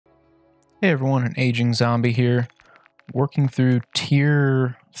Hey everyone, an aging zombie here, working through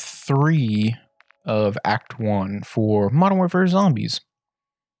Tier 3 of Act 1 for Modern Warfare Zombies.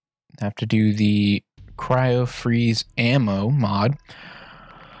 I have to do the Cryo Freeze Ammo mod.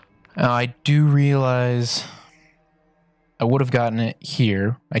 I do realize I would have gotten it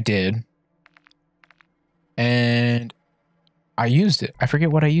here. I did. And I used it. I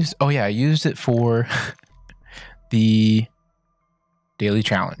forget what I used. Oh yeah, I used it for the daily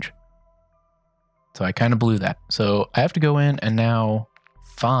challenge. So I kind of blew that. So I have to go in and now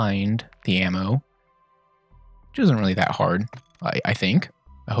find the ammo, which isn't really that hard, I think.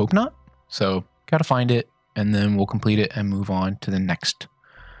 I hope not. So gotta find it, and then we'll complete it and move on to the next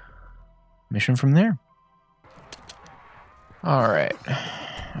mission from there. All right.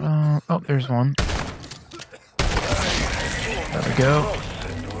 Oh, there's one. There we go.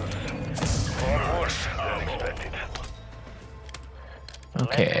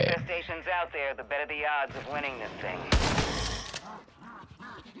 Okay. The less infestations out there, the better the odds of winning this thing.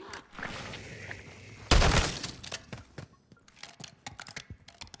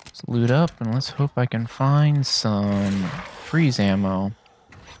 Let's loot up and let's hope I can find some freeze ammo.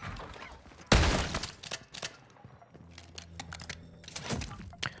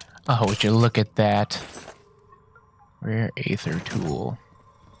 Oh, would you look at that? Rare Aether tool.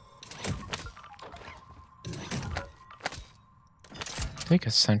 Take a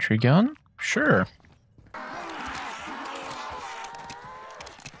sentry gun? Sure.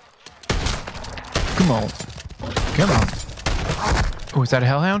 Come on. Come on. Oh, is that a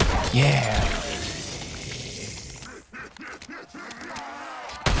hellhound? Yeah.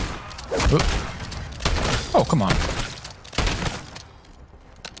 Oh, come on.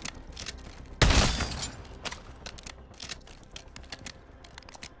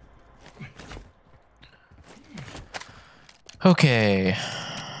 Okay.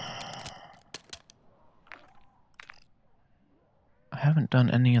 I haven't done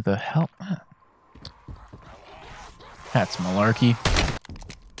any of the help. That's malarkey.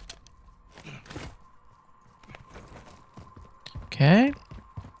 Okay.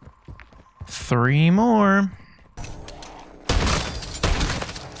 3 more.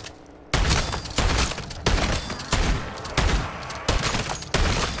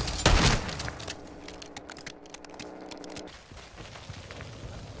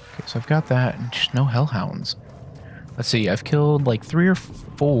 So I've got that, and just no hellhounds. Let's see, I've killed like 3 or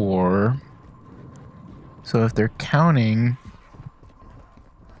 4. So if they're counting,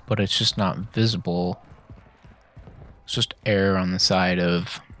 but it's just not visible, it's just air on the side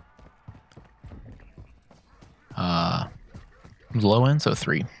of low end, so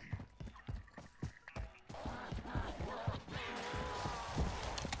 3.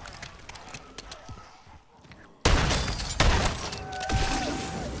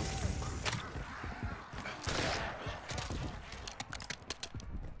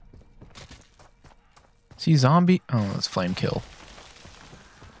 See zombie? Oh, that's flame kill.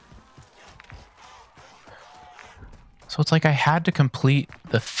 So it's like I had to complete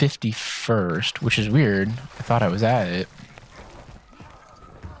the 51st, which is weird. I thought I was at it.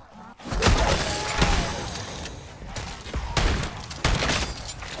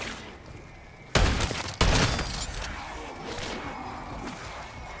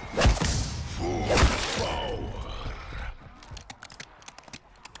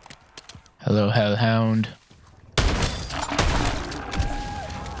 Hello, hellhound.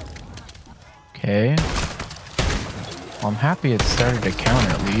 Okay. Well, I'm happy it started to count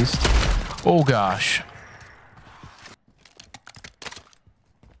at least. Oh gosh.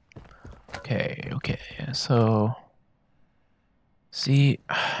 Okay. So, see.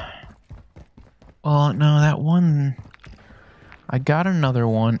 Well, no, that one. I got another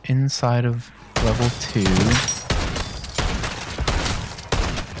one inside of level 2.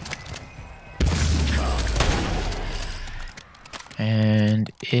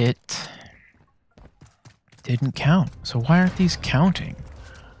 And it didn't count. So why aren't these counting?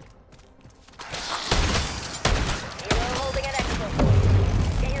 You're holding an exfil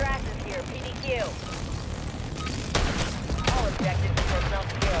point. Get your asses here, PDQ. All objectives and personnel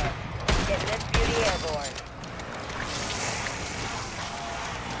secure. Get this beauty airborne.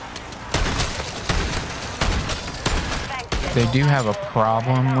 They do have a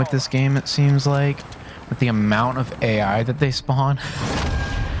problem with this game, it seems like. With the amount of AI that they spawn.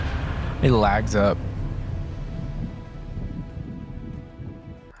 It lags up.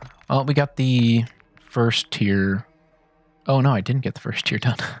 Well, we got the first tier. Oh no, I didn't get the first tier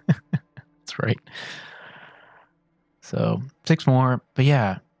done. That's right. So 6 more, but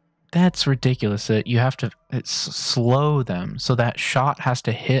yeah, That's ridiculous that you have to slow them. So that shot has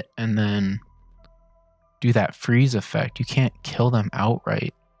to hit and then do that freeze effect. You can't kill them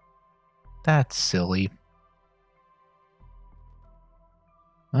outright. That's silly.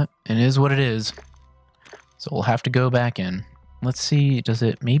 But it is what it is. So we'll have to go back in. Let's see, does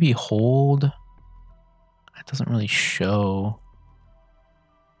it maybe hold? It doesn't really show.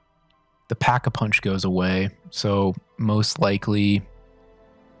 The Pack-a-Punch goes away, so most likely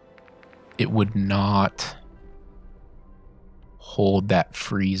it would not hold that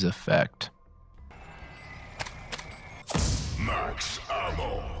freeze effect. Max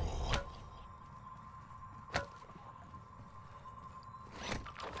ammo.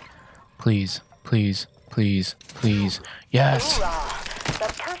 Please, please, please, please. Yes! Hoorah!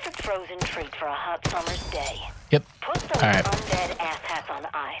 The perfect frozen treat for a hot summer's day. Yep. Put those Alright. undead asshats on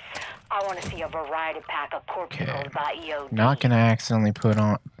ice. I want to see a variety pack of corpses Okay. by EOD. Not gonna accidentally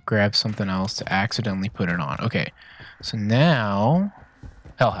grab something else to accidentally put it on. Okay. So now,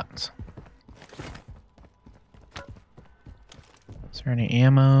 Hellhounds. Is there any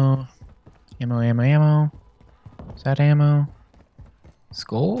ammo? Ammo. Is that ammo?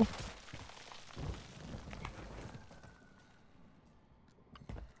 Skull?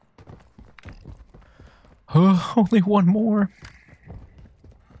 Oh, only one more.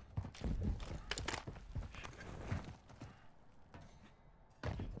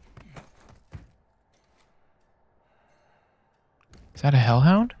 Is that a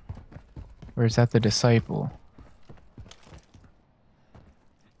Hellhound? Or is that the Disciple?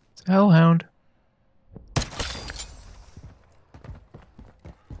 It's a Hellhound.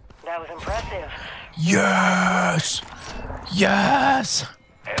 That was impressive. Yes! Yes!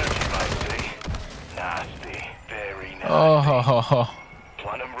 Energy might nasty, very nasty. Oh,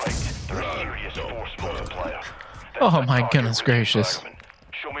 Plan them right. They're a serious force multiplier. oh my goodness gracious.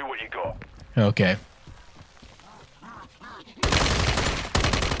 Show me what you got. Okay.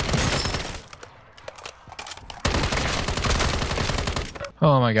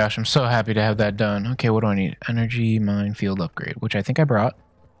 Oh my gosh, I'm so happy to have that done. Okay, what do I need? Energy minefield upgrade, which I think I brought.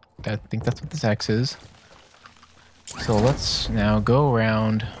 I think that's what this X is. So let's now go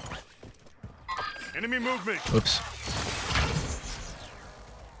around. Enemy movement. Oops.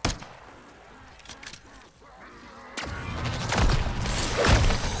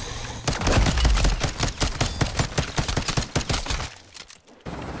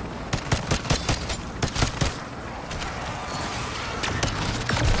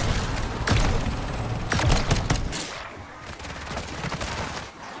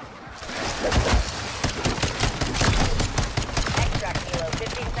 Extract kilo,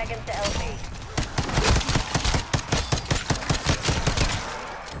 15 seconds to LP.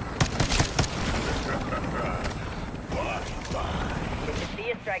 Get to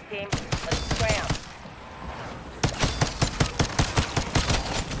see a strike team. Let's scram.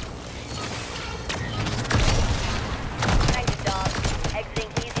 Thank you, dog.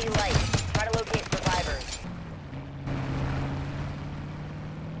 Exiting easy light. Try to locate survivors.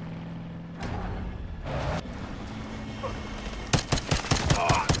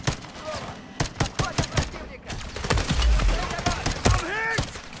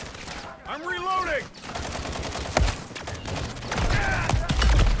 I'm reloading.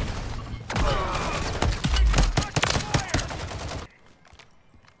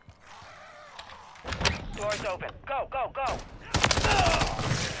 Doors open. Go, go, go.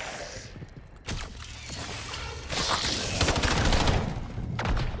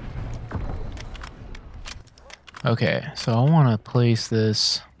 Okay, so I want to place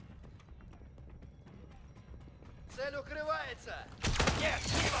this.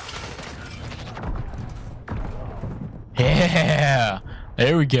 Yeah,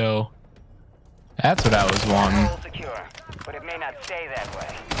 there we go. That's what I was wanting. All secure, but it may not stay that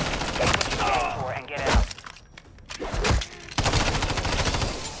way. Get what you came for and get out.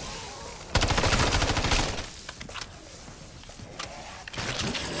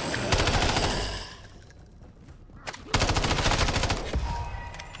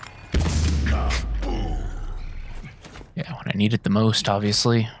 Yeah, when I need it the most,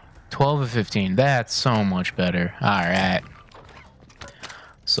 obviously. 12 of 15. That's so much better. All right.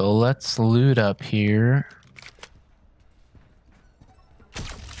 So let's loot up here.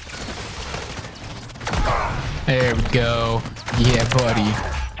 There we go. Yeah, buddy.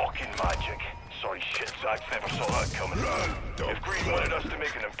 Fucking magic. Sorry, shit sacks never saw that coming. If Green wanted us to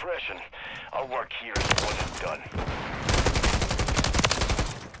make an impression, our work here is one and done.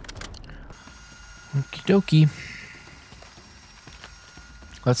 Okie dokie.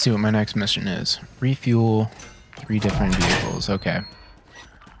 Let's see what my next mission is. Refuel 3 different vehicles. Okay.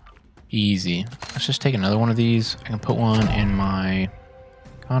 Easy. Let's just take another one of these. I can put one in my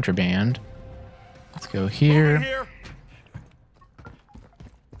contraband. Let's go here.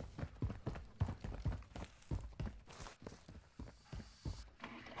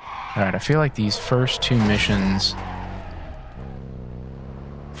 Alright, I feel like these first two missions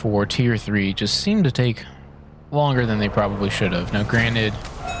for Tier 3 just seem to take longer than they probably should have. Now, granted,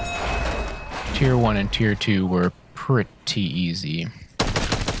 Tier 1 and Tier 2 were pretty easy.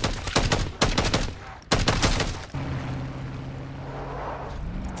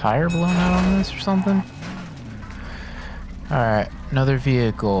 Tire blown out on this or something? Alright, another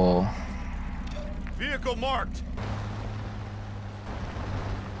vehicle. Vehicle marked.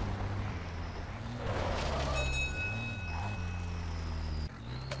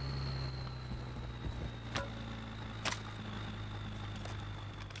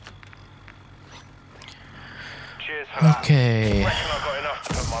 Cheers for that. Okay. Reckon I got enough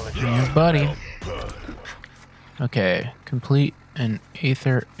to put my legit- Yeah, buddy. Okay, complete an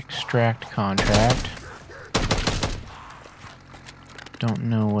Aether extract contract. Don't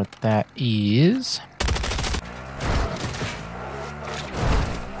know what that is.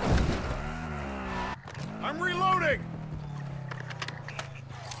 I'm reloading.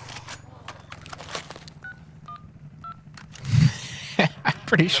 I'm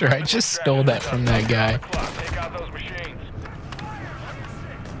pretty sure I just stole that from that guy. Take out those machines.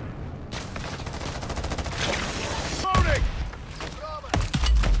 Loading.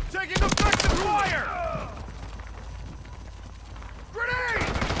 Taking effective fire.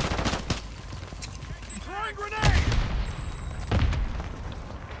 Grenade. Throwing grenade.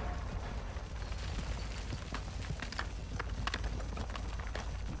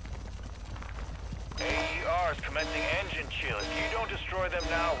 AER is commencing engine chill. If you don't destroy them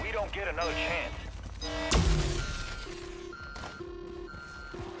now, we don't get another chance.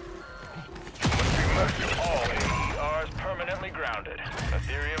 All AERs permanently grounded.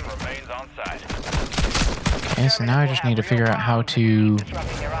 Ethereum remains on site. Okay, so now I just need to figure out how to...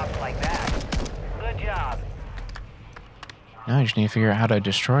 Disrupting their ops like that. Good job. Now I just need to figure out how to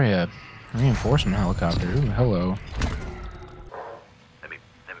destroy a reinforcement helicopter. Ooh, hello. Let me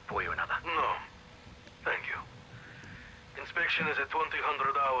pour you another. No. Thank you. Inspection is at 2000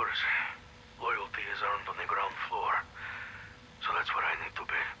 hours. Loyalty is earned on the ground floor. So that's where I need to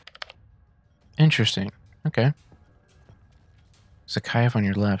be. Interesting. Okay. Zakayev on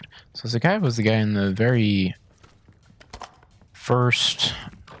your left. So Zakayev was the guy in the very first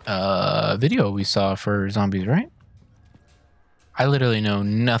video we saw for zombies, right? I literally know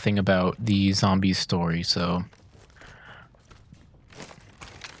nothing about the zombies story, so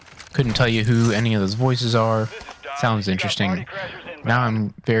couldn't tell you who any of those voices are. Sounds interesting. Now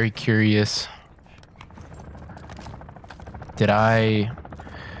I'm very curious. Did I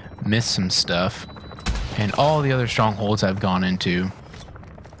miss some stuff? And all the other strongholds I've gone into.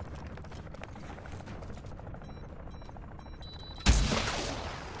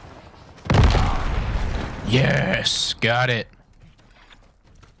 Yes, got it.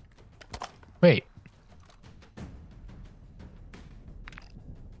 Wait.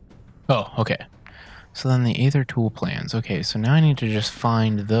 Oh, okay. So then the Aether tool plans. Okay, so now I need to just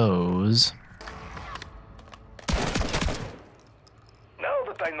find those. Now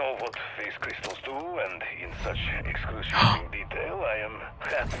that I know what phase crystals do, and in such excruciating detail, I am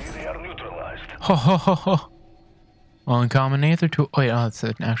happy they are neutralized. Ho ho ho ho. Uncommon Aether tool. Oh yeah, it's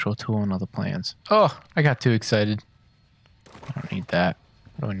an actual tool in all the plans. Oh, I got too excited. I don't need that.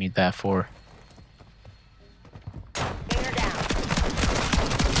 What do I need that for? Gainer down.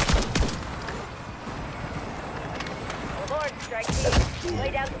 Aboard, strike team.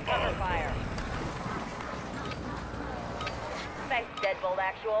 Lay down some cover fire. Nice deadbolt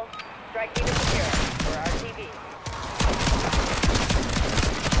actual. Strike team is secure. For RTV.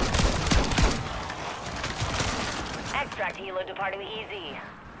 Extract helo departing the EZ.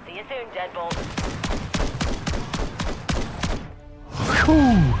 See you soon, deadbolt.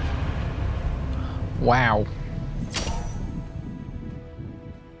 Whew. Wow.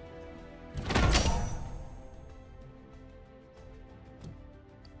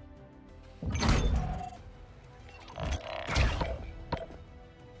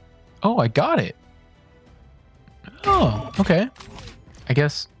 Oh, I got it. Oh, okay. I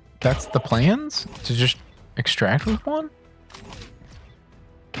guess that's the plans? To just extract with one?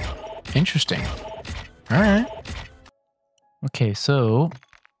 Interesting. Alright. Okay, so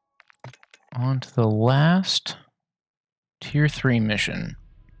on to the last Tier 3 mission.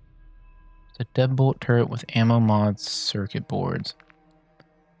 It's a deadbolt turret with ammo mods circuit boards.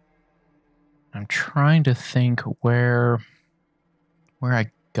 I'm trying to think where I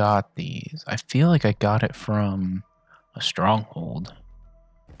got these. I feel like I got it from a stronghold.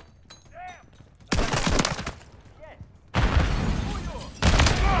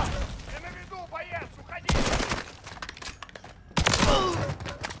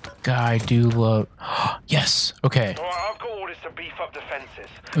 I do love. Yes. Okay. Alright, I've got orders to beef up defenses.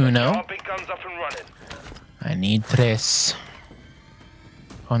 Uno. Our big guns up and running. I need tres.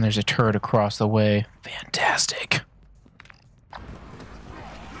 Oh, and there's a turret across the way. Fantastic.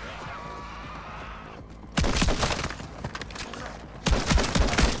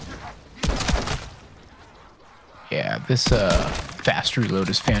 Yeah, this fast reload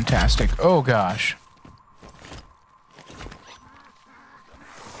is fantastic. Oh gosh.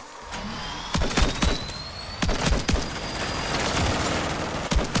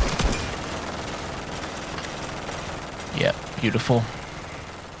 Yep, beautiful.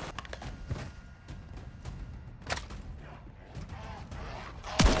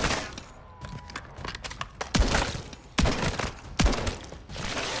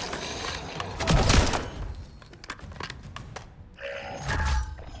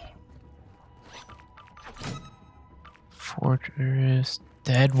 Fortress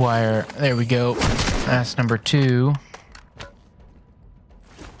dead wire. There we go. That's number 2.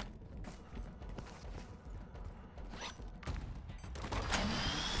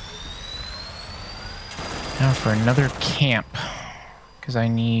 Now for another camp, because I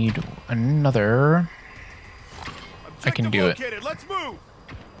need another. I can do it. Located. Let's move.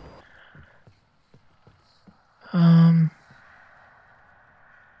 Why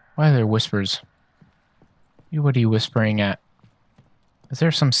are there whispers? What are you whispering at? Is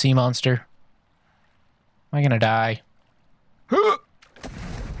there some sea monster? Am I gonna die?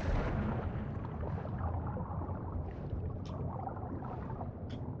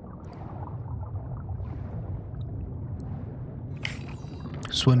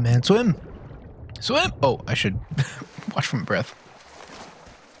 Swim, man, swim! Swim! Oh, I should watch my breath.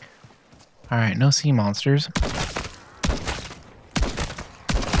 Alright, no sea monsters.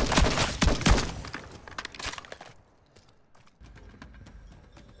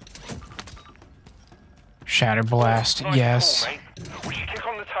 Shatter blast, Nice yes. call, mate. We should kick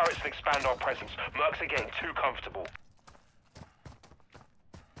on the turrets and expand our presence. Mercs are getting too comfortable.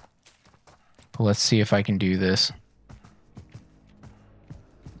 Let's see if I can do this.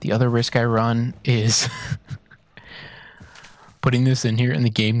 The other risk I run is putting this in here and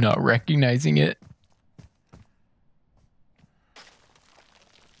the game not recognizing it.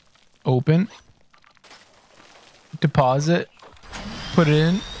 Open. Deposit. Put it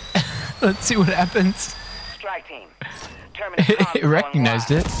in. Let's see what happens. Strike team. It recognized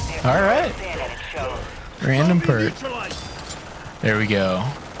it. All right. Random perk. There we go.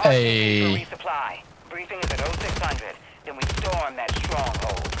 Hey. Resupply. Briefing is at 0600. Then we storm that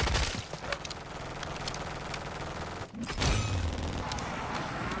stronghold.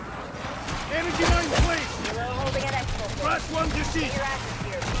 Energy line, please. Hero holding an exfil point. Last one to Get see. your asses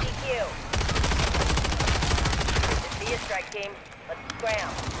here. PDQ. See you, strike team. Let's scram.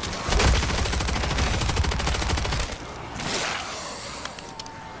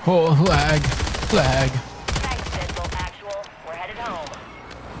 Oh, lag. Lag. Thanks, Central Actual. We're headed home.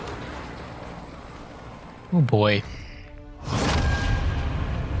 Oh boy.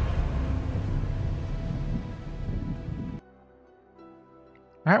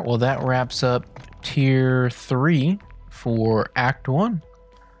 All right, well, that wraps up Tier 3 for Act 1.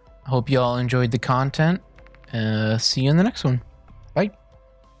 I hope you all enjoyed the content. See you in the next one.